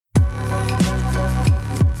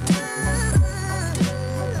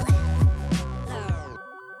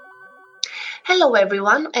Hello,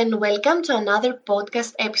 everyone, and welcome to another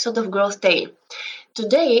podcast episode of Growth Day.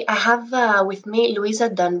 Today, I have with me Louisa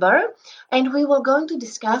Dunbar, and we were going to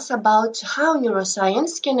discuss about how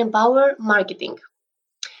neuroscience can empower marketing.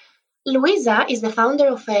 Louisa is the founder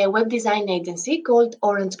of a web design agency called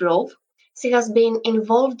Orange Grove. She has been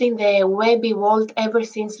involved in the webby world ever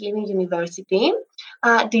since leaving university.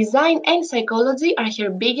 Design and psychology are her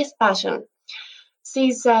biggest passion.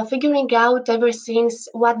 She's figuring out ever since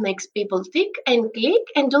what makes people tick and click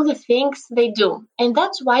and do the things they do. And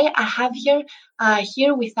that's why I have her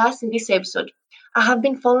here with us in this episode. I have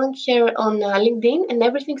been following her on LinkedIn, and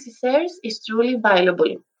everything she shares is truly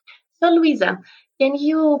valuable. So, Louisa, can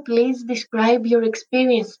you please describe your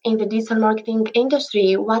experience in the digital marketing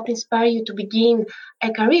industry? What inspired you to begin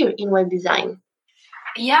a career in web design?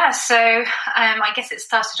 Yeah, so I guess it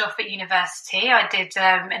started off at university. I did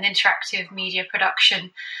an interactive media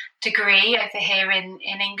production degree over here in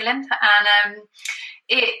England, and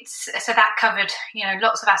so that covered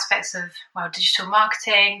lots of aspects of digital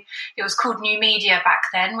marketing. It was called new media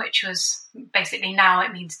back then, which was basically now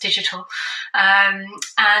it means digital,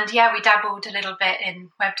 and yeah, we dabbled a little bit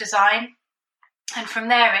in web design, and from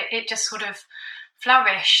there it just sort of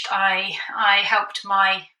flourished. I helped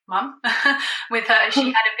my mum with her. She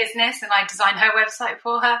had a business and I designed her website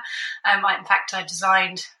for her. In fact, I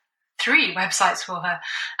designed 3 websites for her.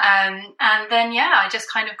 And then, I just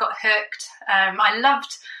kind of got hooked. I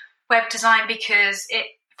loved web design because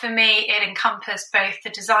for me, it encompassed both the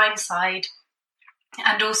design side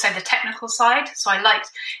and also the technical side. So I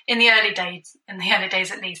liked, in the early days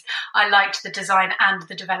at least, I liked the design and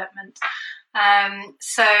the development.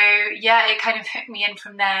 It kind of hooked me in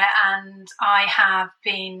from there, and I have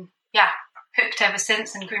been hooked ever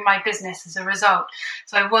since and grew my business as a result.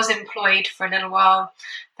 So I was employed for a little while,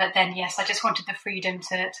 but then I just wanted the freedom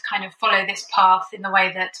to kind of follow this path in the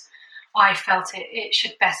way that I felt it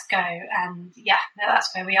should best go, and that's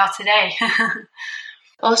where we are today.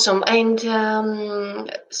 Awesome. And you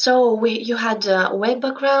had a web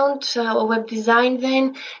background, web design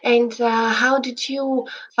then, and how did you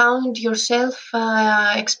found yourself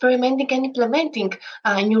experimenting and implementing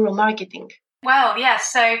neuromarketing? Well,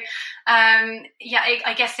 I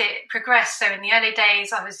guess it progressed. So in the early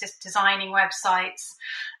days, I was just designing websites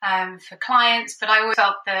for clients, but I always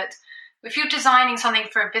felt that if you're designing something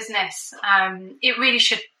for a business, it really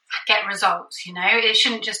should get results. It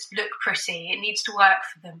shouldn't just look pretty. It needs to work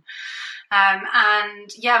for them.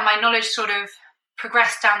 My knowledge sort of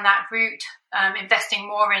progressed down that route, investing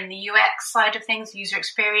more in the UX side of things, user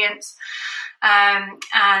experience.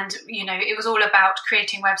 It was all about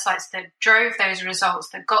creating websites that drove those results,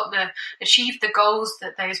 that achieved the goals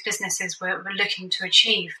that those businesses were looking to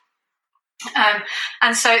achieve.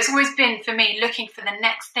 And so it's always been, for me, looking for the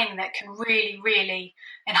next thing that can really, really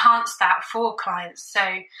enhance that for clients.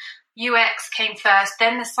 So UX came first,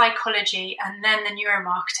 then the psychology, and then the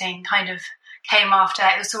neuromarketing kind of came after.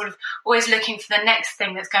 It was sort of always looking for the next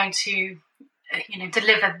thing that's going to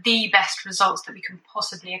deliver the best results that we can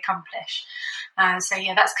possibly accomplish. That's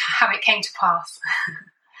how it came to pass.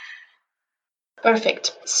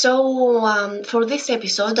 Perfect. So for this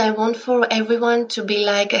episode, I want for everyone to be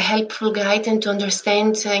like a helpful guide and to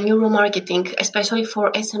understand neuromarketing, especially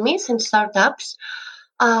for SMEs and startups,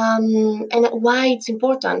 and why it's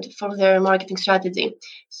important for their marketing strategy.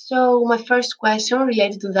 So my first question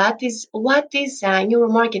related to that is, what is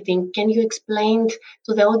neuromarketing? Can you explain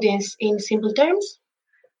to the audience in simple terms?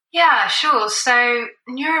 Yeah, sure. So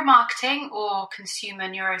neuromarketing, or consumer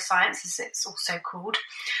neuroscience as it's also called.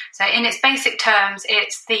 So in its basic terms,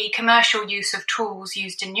 it's the commercial use of tools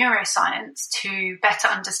used in neuroscience to better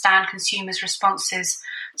understand consumers' responses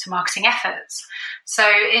to marketing efforts. So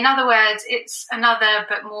in other words, it's another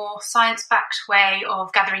but more science-backed way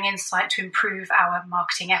of gathering insight to improve our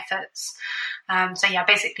marketing efforts.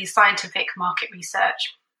 Basically scientific market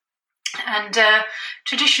research. And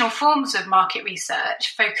traditional forms of market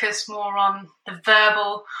research focus more on the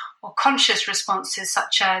verbal or conscious responses,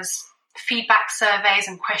 such as feedback surveys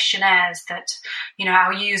and questionnaires that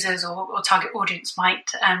our users or target audience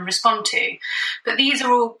might respond to. But these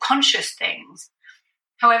are all conscious things.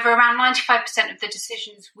 However, around 95% of the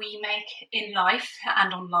decisions we make in life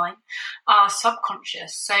and online are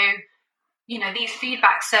subconscious. So, these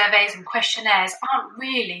feedback surveys and questionnaires aren't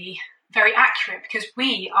really very accurate because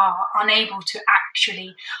we are unable to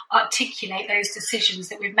actually articulate those decisions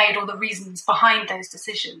that we've made or the reasons behind those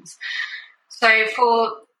decisions. So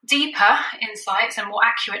for deeper insights and more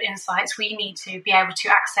accurate insights, we need to be able to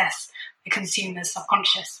access the consumer's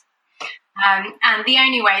subconscious. And the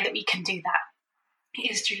only way that we can do that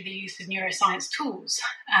is through the use of neuroscience tools.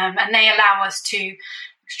 And they allow us to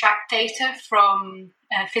extract data from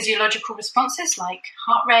physiological responses like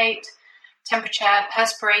heart rate, temperature,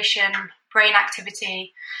 perspiration, brain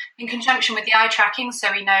activity, in conjunction with the eye tracking, so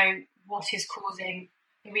we know what is causing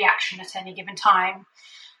the reaction at any given time.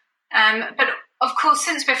 But of course,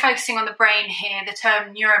 since we're focusing on the brain here, the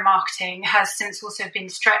term neuromarketing has since also been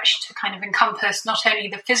stretched to kind of encompass not only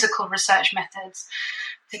the physical research methods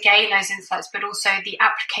to gain those insights, but also the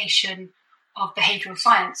application of behavioural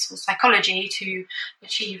science or psychology to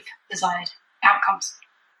achieve desired outcomes.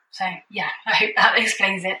 So, yeah, I hope that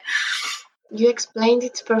explains it. You explained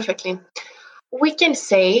it perfectly. We can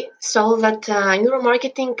say so that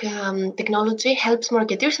neuromarketing technology helps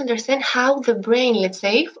marketers understand how the brain, let's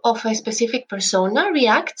say, of a specific persona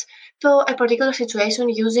reacts to a particular situation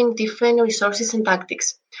using different resources and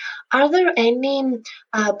tactics. Are there any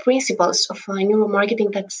principles of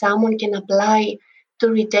neuromarketing that someone can apply to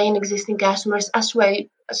retain existing customers as well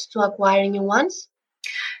as to acquire new ones?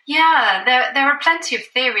 Yeah, there are plenty of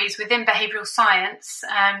theories within behavioural science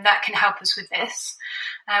that can help us with this.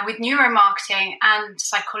 With neuromarketing and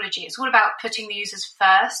psychology, it's all about putting the users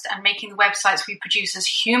first and making the websites we produce as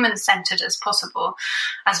human-centred as possible,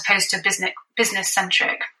 as opposed to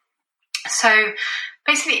business-centric. So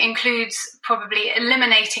basically it includes probably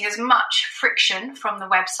eliminating as much friction from the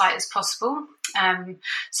website as possible.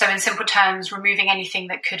 So in simple terms, removing anything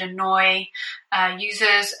that could annoy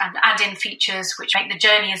users and add in features which make the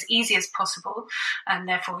journey as easy as possible, and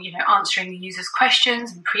therefore, answering the users'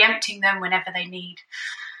 questions and preempting them whenever they need.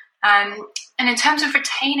 And in terms of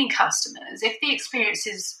retaining customers, if the experience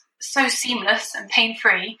is so seamless and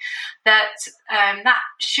pain-free that that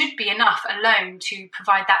should be enough alone to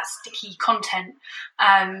provide that sticky content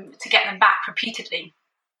to get them back repeatedly.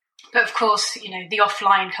 But of course, the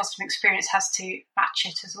offline customer experience has to match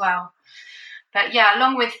it as well. But yeah,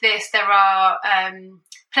 along with this, there are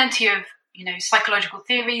plenty of psychological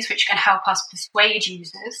theories which can help us persuade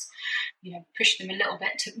users, push them a little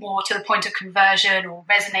bit more to the point of conversion or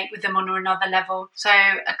resonate with them on another level. So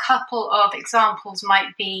a couple of examples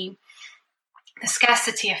might be the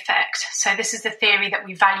scarcity effect. So this is the theory that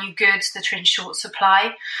we value goods that are in short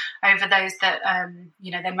supply over those that,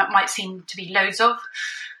 there might seem to be loads of.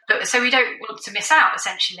 So we don't want to miss out,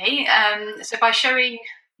 essentially. So by showing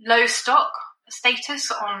low stock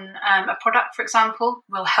status on a product, for example,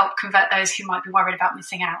 will help convert those who might be worried about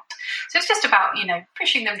missing out. So it's just about,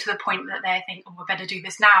 pushing them to the point that they think, we better do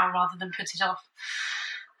this now rather than put it off.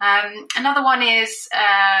 Another one is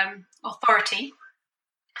authority.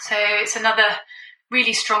 So it's another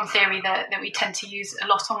really strong theory that we tend to use a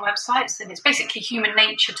lot on websites, and it's basically human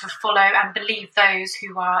nature to follow and believe those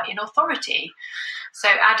who are in authority. So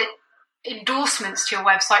add endorsements to your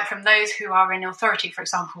website from those who are in authority, for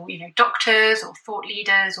example, doctors or thought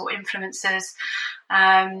leaders or influencers,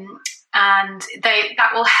 and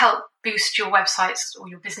that will help boost your website's or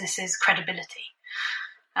your business's credibility.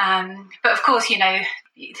 But of course, we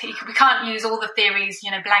can't use all the theories,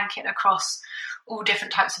 blanket across all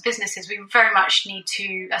different types of businesses. We very much need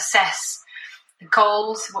to assess the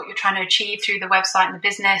goals, what you're trying to achieve through the website and the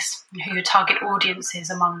business, and who your target audience is,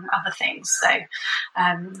 among other things. So,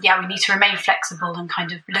 we need to remain flexible and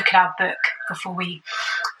kind of look at our book before we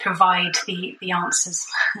provide the answers.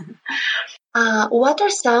 What are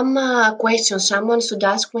some questions someone should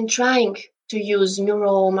ask when trying to use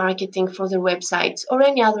neuromarketing for their websites or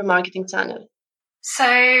any other marketing channel?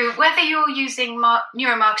 So whether you're using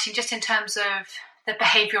neuromarketing just in terms of the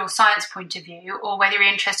behavioural science point of view, or whether you're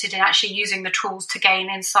interested in actually using the tools to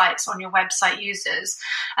gain insights on your website users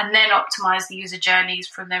and then optimise the user journeys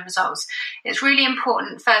from their results, it's really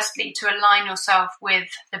important, firstly, to align yourself with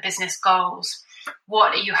the business goals.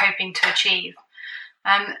 What are you hoping to achieve?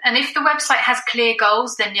 And if the website has clear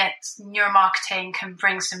goals, then yes, neuromarketing can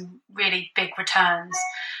bring some really big returns.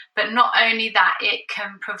 But not only that, it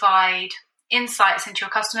can provide insights into your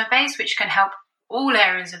customer base, which can help all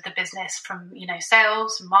areas of the business, from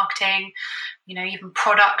sales and marketing, even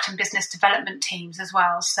product and business development teams as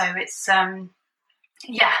well. So it's I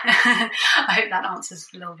hope that answers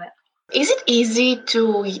a little bit. Is it easy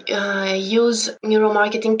to use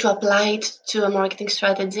neuromarketing to apply it to a marketing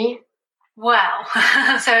strategy? Well,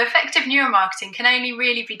 so effective neuromarketing can only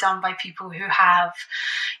really be done by people who have,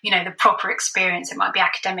 the proper experience. It might be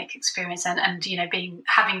academic experience and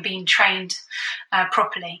having been trained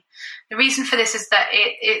properly. The reason for this is that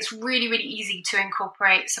it's really, really easy to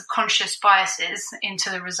incorporate subconscious biases into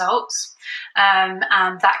the results, and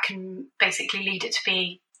that can basically lead it to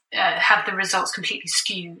be have the results completely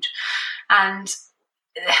skewed. And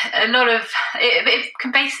a lot of it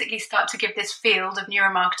can basically start to give this field of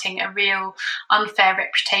neuromarketing a real unfair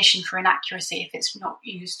reputation for inaccuracy if it's not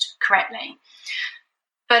used correctly.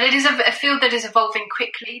 But it is a field that is evolving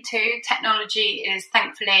quickly too. Technology is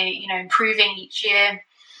thankfully, improving each year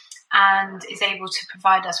and is able to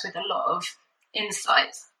provide us with a lot of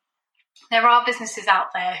insights. There are businesses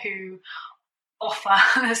out there who offer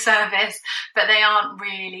the service, but they aren't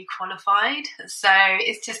really qualified. So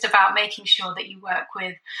it's just about making sure that you work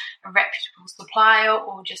with a reputable supplier,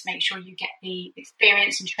 or just make sure you get the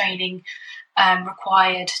experience and training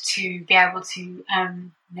required to be able to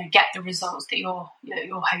get the results that you're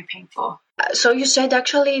hoping for. So you said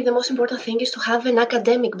actually the most important thing is to have an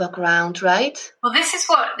academic background, right? Well, this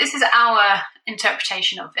is our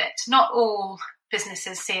interpretation of it. Not all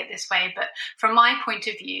businesses see it this way, but from my point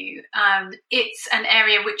of view, it's an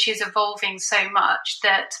area which is evolving so much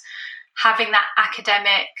that having that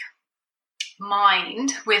academic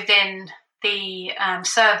mind within the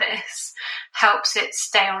service helps it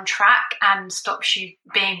stay on track and stops you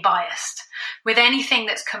being biased. With anything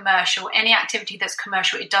that's commercial, any activity that's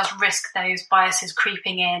commercial, it does risk those biases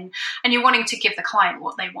creeping in, and you're wanting to give the client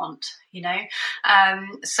what they want,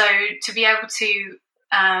 So to be able to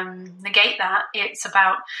negate that, it's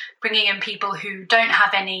about bringing in people who don't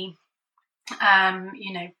have any,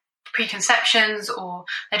 preconceptions, or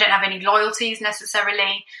they don't have any loyalties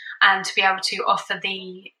necessarily, and to be able to offer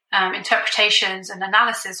the interpretations and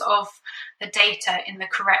analysis of the data in the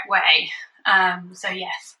correct way. So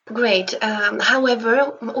yes. Great.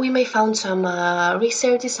 However, we may found some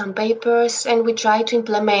researches, some papers, and we try to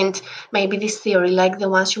implement maybe this theory like the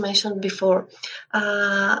ones you mentioned before.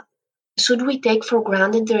 Should we take for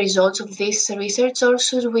granted the results of this research, or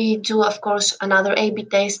should we do, of course, another A/B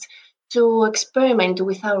test to experiment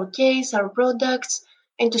with our case, our products,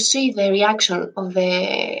 and to see the reaction of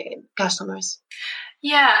the customers?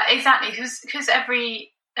 Yeah, exactly. Because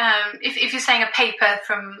every if you're saying a paper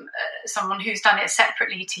from someone who's done it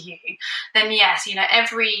separately to you, then yes,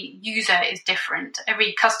 every user is different,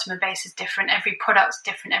 every customer base is different, every product's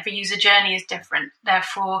different, every user journey is different.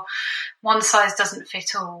 Therefore, one size doesn't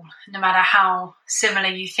fit all, no matter how similar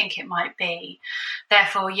you think it might be.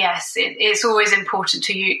 Therefore, yes, it's always important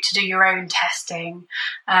to do your own testing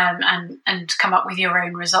and come up with your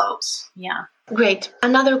own results. Yeah. Great.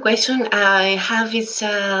 Another question I have is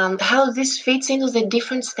how this fits into the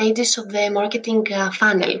different stages of the marketing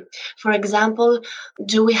funnel. For example,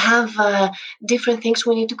 do we have different things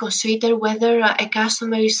we need to consider, whether a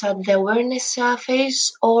customer is at the awareness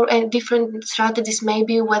phase, or different strategies,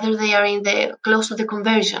 maybe whether they are close to the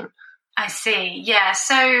conversion? I see. Yeah.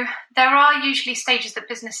 So there are usually stages that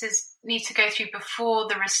businesses need to go through before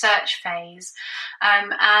the research phase.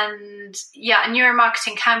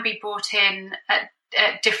 Neuromarketing can be brought in at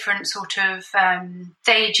different sort of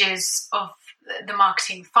stages of the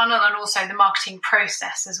marketing funnel, and also the marketing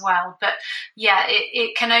process as well. But yeah,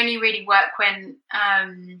 it can only really work when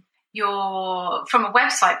you're, from a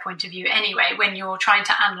website point of view anyway, when you're trying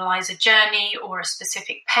to analyze a journey or a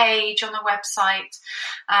specific page on the website.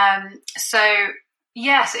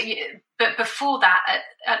 Yes, but before that,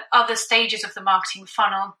 at other stages of the marketing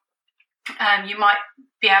funnel, you might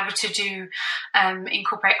be able to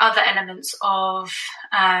incorporate other elements of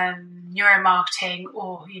neuromarketing,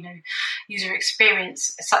 or user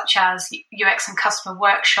experience, such as UX and customer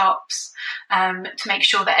workshops, to make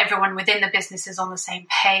sure that everyone within the business is on the same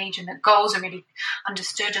page and that goals are really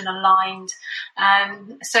understood and aligned.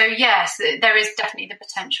 So yes, there is definitely the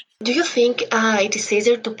potential. Do you think it is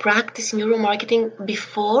easier to practice neuromarketing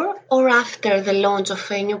before or after the launch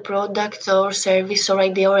of a new product or service or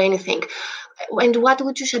idea or anything? And what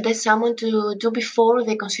would you suggest someone to do before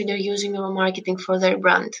they consider using neuromarketing for their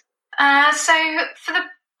brand? So for the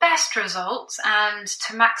best results and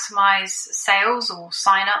to maximize sales or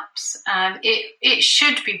sign-ups, it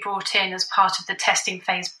should be brought in as part of the testing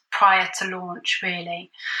phase prior to launch,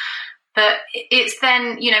 really. But it's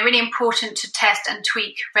then, really important to test and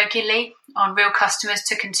tweak regularly on real customers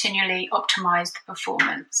to continually optimize the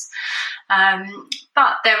performance.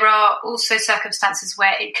 But there are also circumstances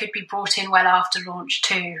where it could be brought in well after launch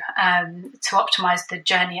too, to optimize the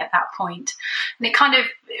journey at that point. And it kind of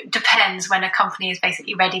depends when a company is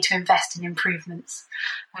basically ready to invest in improvements.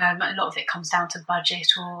 A lot of it comes down to budget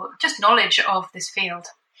or just knowledge of this field.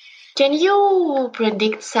 Can you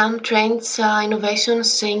predict some trends,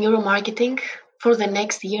 innovations in neuromarketing for the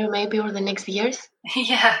next year, maybe, or the next years?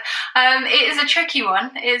 Yeah, it is a tricky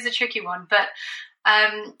one. But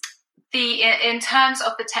in terms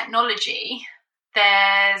of the technology,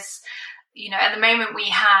 there's, at the moment we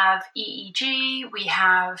have EEG, we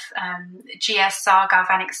have GSR,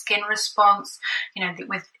 galvanic skin response,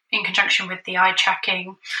 in conjunction with the eye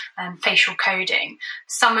tracking and facial coding.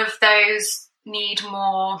 Some of those need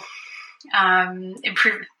more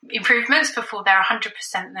improvements before they're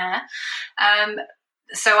 100% there.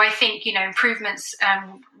 So I think, improvements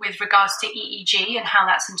with regards to EEG and how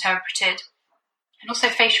that's interpreted, and also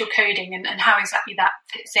facial coding and how exactly that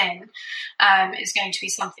fits in, is going to be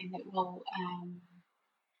something that will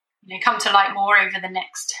come to light more over the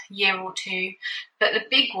next year or two. But the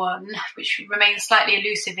big one, which remains slightly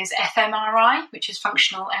elusive, is fMRI, which is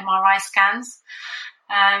functional MRI scans.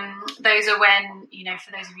 Those are when,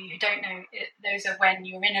 for those of you who don't know, those are when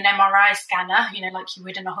you're in an MRI scanner, like you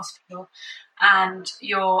would in a hospital, and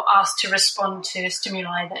you're asked to respond to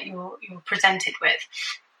stimuli that you're presented with.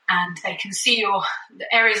 And they can see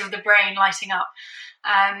the areas of the brain lighting up.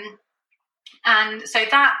 And so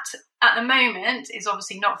that, at the moment, is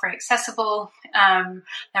obviously not very accessible. There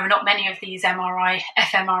are not many of these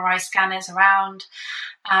fMRI scanners around.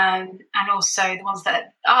 And also the ones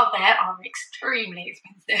that are there are extremely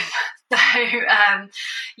expensive. So,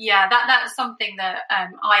 that's something that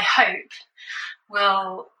I hope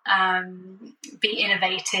will be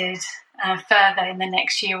innovated further in the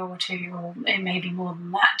next year or two, or maybe more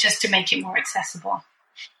than that, just to make it more accessible.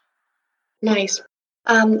 Nice.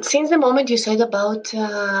 Since the moment you said about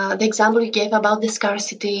the example you gave about the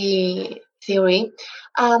scarcity theory,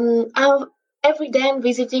 every day I'm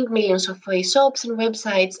visiting millions of shops and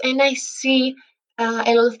websites, and I see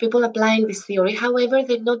a lot of people applying this theory. However,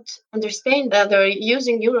 they don't understand that they're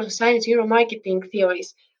using neuroscience, neuromarketing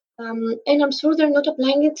theories. And I'm sure they're not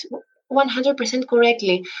applying it 100%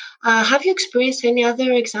 correctly. Have you experienced any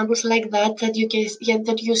other examples like that that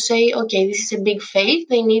you say, okay, this is a big fail?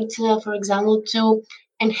 They need, for example, to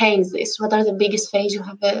enhance this. What are the biggest fails you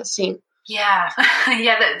have seen? Yeah,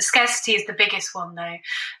 the scarcity is the biggest one, though.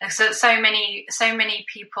 So many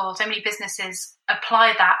people, so many businesses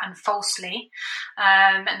apply that and falsely,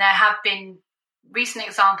 and there have been recent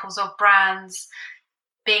examples of brands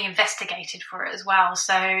being investigated for it as well.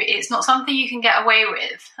 So it's not something you can get away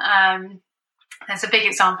with. There's a big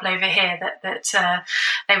example over here that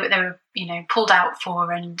they were pulled out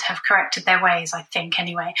for and have corrected their ways, I think.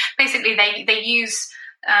 Anyway, basically they use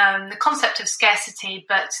the concept of scarcity,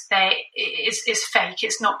 but it's fake.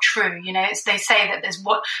 It's not true. They say that there's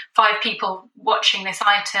 5 people watching this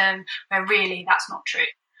item, where really that's not true.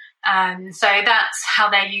 So that's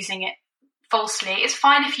how they're using it falsely. It's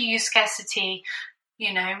fine if you use scarcity,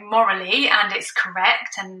 morally, and it's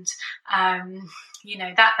correct, and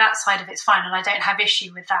that side of it's fine, and I don't have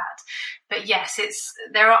issue with that. But yes,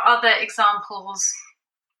 there are other examples,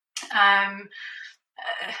 and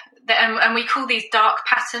we call these dark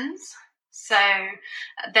patterns. So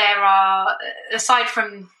there are, aside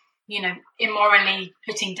from immorally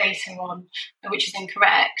putting data on which is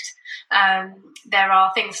incorrect, there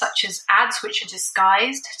are things such as ads which are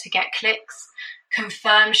disguised to get clicks,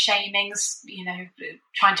 confirm shamings,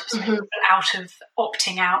 trying to persuade people out of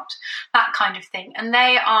opting out, that kind of thing. And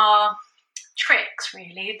they are tricks,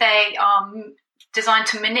 really. They are designed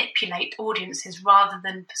to manipulate audiences rather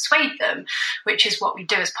than persuade them, which is what we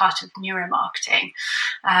do as part of neuromarketing.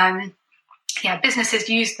 Businesses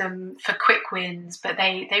use them for quick wins, but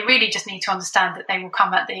they really just need to understand that they will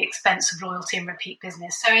come at the expense of loyalty and repeat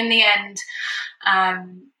business. So in the end,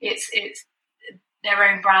 it's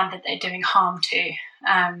their own brand that they're doing harm to.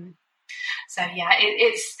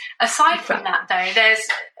 It's aside from that, though, there's,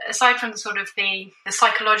 aside from sort of the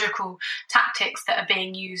psychological tactics that are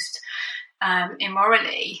being used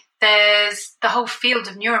immorally, there's the whole field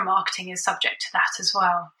of neuromarketing is subject to that as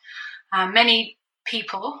well. Many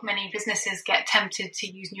businesses get tempted to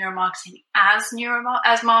use neuromarketing as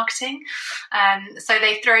marketing. So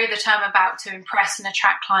they throw the term about to impress and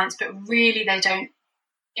attract clients, but really they don't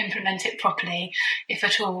implement it properly, if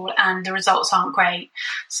at all, and the results aren't great.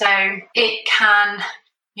 So it can,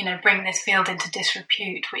 bring this field into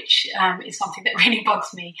disrepute, which is something that really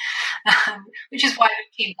bugs me, which is why we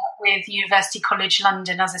teamed up with University College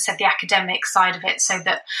London, as I said, the academic side of it, so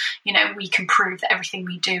that, we can prove that everything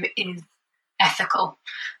we do is ethical.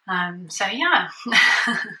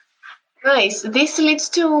 Nice. This leads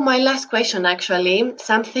to my last question, actually,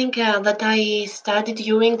 something that I studied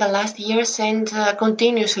during the last years and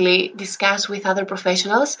continuously discuss with other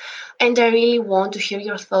professionals, and I really want to hear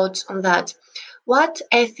your thoughts on that. What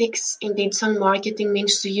ethics in digital marketing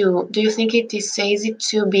means to you? Do you think it is easy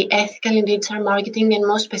to be ethical in digital marketing, and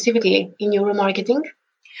more specifically in neuromarketing?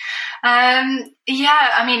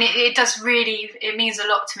 It does really, it means a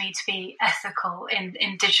lot to me to be ethical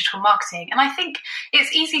in digital marketing. And I think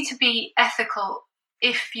it's easy to be ethical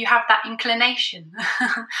if you have that inclination,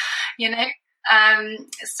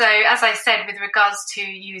 So as I said, with regards to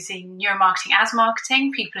using neuromarketing as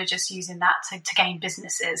marketing, people are just using that to gain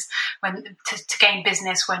businesses, to gain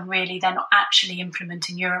business when really they're not actually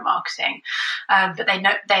implementing neuromarketing. But they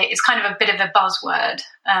know it's kind of a bit of a buzzword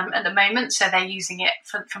at the moment, so they're using it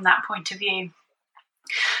from that point of view.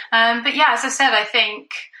 But yeah, as I said, I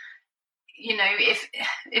think, you know,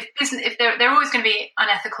 if there are always going to be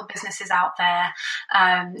unethical businesses out there,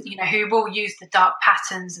 you know, who will use the dark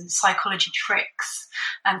patterns and psychology tricks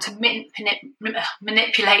to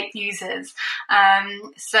manipulate users.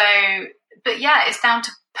 But yeah, it's down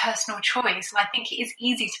to personal choice. I think it is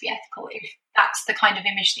easy to be ethical if that's the kind of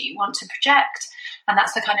image that you want to project, and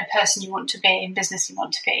that's the kind of person you want to be and business you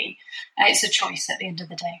want to be. It's a choice at the end of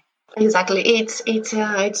the day. Exactly.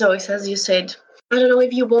 It's always, as you said. I don't know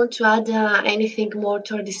if you want to add anything more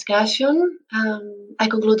to our discussion. I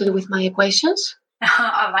concluded with my questions.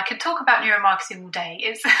 I could talk about neuromarketing all day.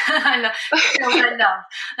 It's I love.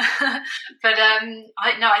 But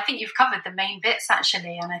I think you've covered the main bits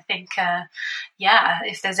actually, and I think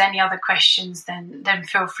if there's any other questions, then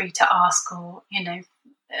feel free to ask, or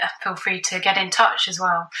feel free to get in touch as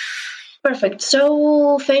well. Perfect.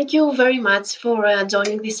 So thank you very much for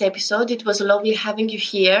joining this episode. It was lovely having you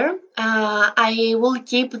here. I will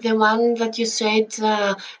keep the one that you said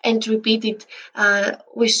and repeat it.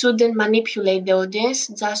 We shouldn't manipulate the audience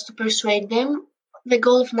just to persuade them. The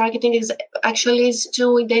goal of marketing is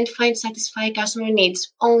to identify and satisfy customer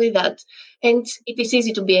needs. Only that. And it is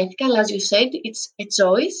easy to be ethical, as you said. It's a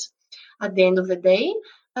choice at the end of the day.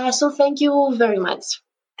 So thank you very much.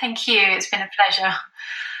 Thank you. It's been a pleasure.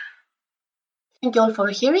 Thank you all for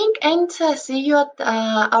hearing, and see you at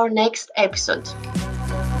our next episode.